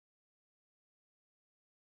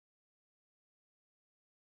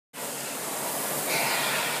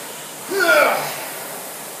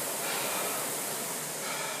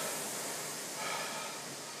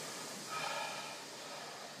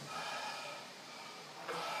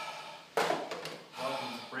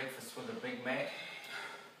Mac.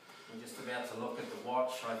 We're just about to look at the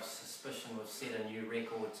watch. I have a suspicion we've set a new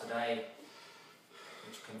record today,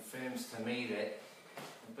 which confirms to me that,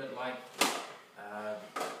 a bit like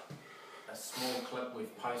a small clip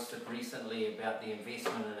we've posted recently about the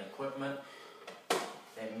investment in equipment,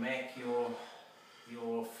 that Mac,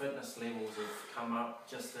 your fitness levels have come up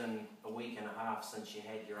just in a week and a half since you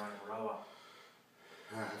had your own rower.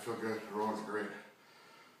 Yeah, I feel good. The rowing's great.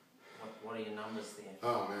 What are your numbers there?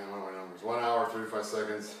 Oh man, what are my numbers? 1 hour, 35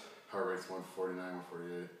 seconds. Heart rate's 149,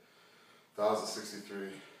 148.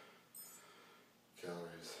 1,063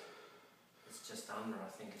 calories. It's just under, I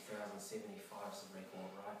think, 1,075 is the record,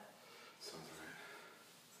 right? Sounds right.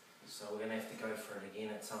 So we're going to have to go for it again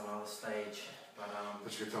at some other stage. But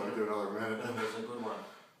you could tell me to do another minute. It was a good one.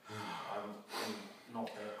 I'm not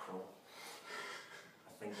that cruel.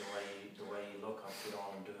 I think the way you look, I'll get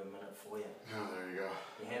on and do a minute for you. Yeah, there you go.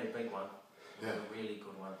 You had a big one. Yeah. A really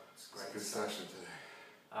good one. It's great. It's a good session today.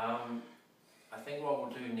 I think what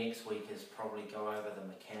we'll do next week is probably go over the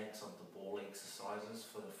mechanics of the ball exercises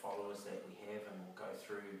for the followers that we have, and we'll go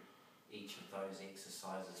through each of those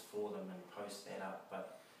exercises for them and post that up.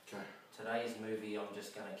 But okay. Today's movie, I'm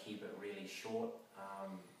just going to keep it really short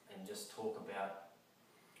and just talk about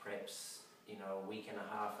perhaps, a week and a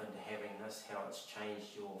half into having this, how it's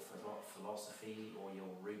changed your philosophy or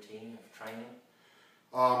your routine of training.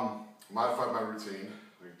 Modified my routine.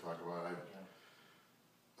 We can talk about it.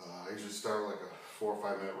 I usually start with like a 4 or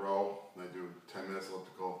 5 minute row, and I do 10 minutes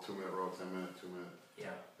elliptical, 2 minute row, 10 minute, 2 minute.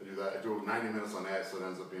 Yeah. I do that. I do 90 minutes on that, so it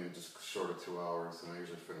ends up being just short of 2 hours, and I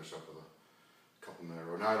usually finish up with a couple minute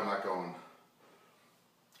row. Now I'm not going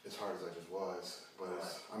as hard as I just was, but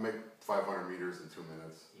I make 500 meters in 2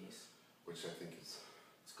 minutes. Yes. Which I think is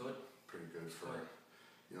good. Pretty good for,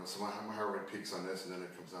 so my heart rate peaks on this, and then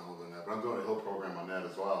it comes down a little bit on that. But I'm doing a hill program on that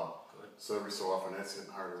as well. Good. So every so often that's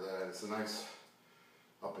hitting harder than that. It's a nice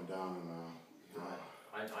up and down and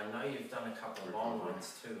I know you've done a couple of long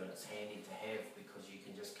ones too, and it's handy to have because you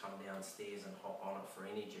can just come downstairs and hop on it for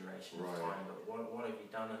any duration of time. But what have you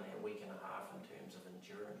done in that week and a half in terms of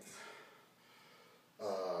endurance?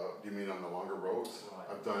 Do you mean on the longer rows?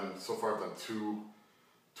 Right. So far I've done 2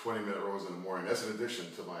 20-minute rows in the morning. That's in addition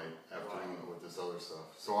to my afternoon with this other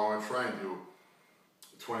stuff. So I'm going to try and do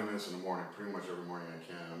 20 minutes in the morning, pretty much every morning I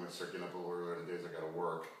can. I'm going to start getting up a little earlier the days I got to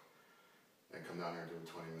work and come down here and do a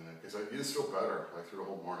 20 minute. Because I just feel better, like through the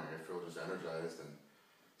whole morning. I feel just energized, and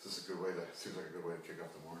it's just a good way seems like a good way to kick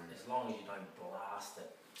off the morning. As long as you don't blast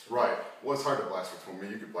it. Right. Well, it's hard to blast for 20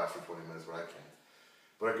 minutes. You could blast for 20 minutes, but I can't.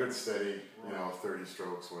 But a good steady, 30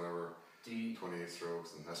 strokes, whatever, 28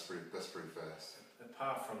 strokes, and that's pretty fast.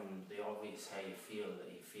 Apart from the obvious how you feel, that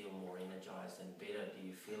you feel more energized and better, do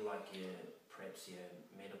you feel like perhaps your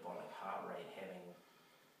metabolic heart rate, having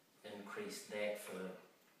increased that for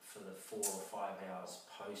the 4 or 5 hours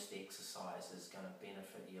post exercise, is going to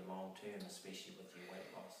benefit you long term, especially with your weight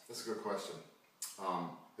loss? That's a good question.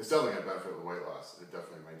 It's definitely going to benefit with weight loss. It's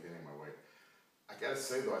definitely maintaining my weight. I got to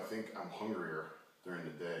say though, I think I'm hungrier during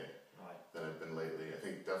the day than I've been lately. I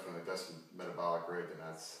think definitely that's metabolic rate, and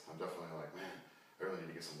I'm definitely like, man, I really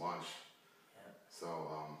need to get some lunch. Yeah. So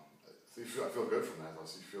I feel good from that.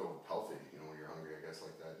 So you feel healthy, when you're hungry, I guess,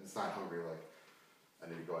 like that. It's not hungry like I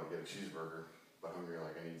need to go out and get a cheeseburger, but hungry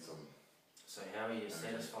like I need some. So how are you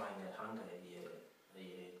satisfying that hunger? Are you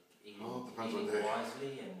eating, depends eating what day.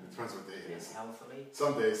 Wisely and it depends what day it is. Healthily?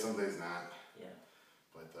 Some days not. Yeah.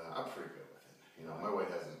 But I'm pretty good with it. My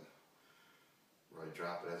weight hasn't really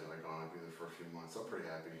dropped. It hasn't really gone up either for a few months. I'm pretty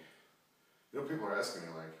happy. People are asking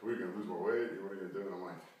me like, "Are you gonna lose more weight? What are you gonna do?" And I'm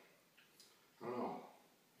like, I don't know.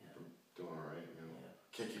 Yeah. I'm doing all right.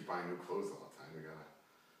 Can't keep buying new clothes all the time. You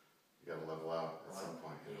gotta level out at some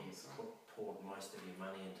point. You poured most of your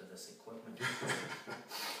money into this equipment.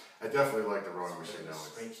 I definitely like the rowing machine now.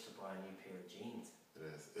 It's a stretch to buy a new pair of jeans.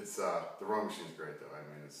 It is. It's the rowing machine's great though. I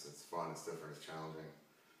mean, it's fun. It's different. It's challenging.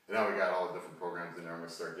 And now we got all the different programs in there. I'm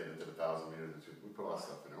gonna start getting into the 1,000 meters. We put a lot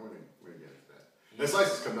of stuff in there. We're gonna get into that. Yeah. It's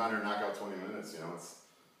nice to come down here and knock out 20 minutes. It's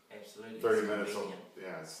absolutely 30 minutes.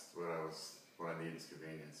 It's what I need is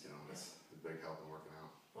convenience. It's a big help in working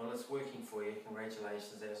out. Well, it's working for you.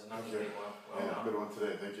 Congratulations. There's another big one. Well, good one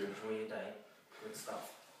today. Thank you. Enjoy your day. Good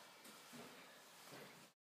stuff.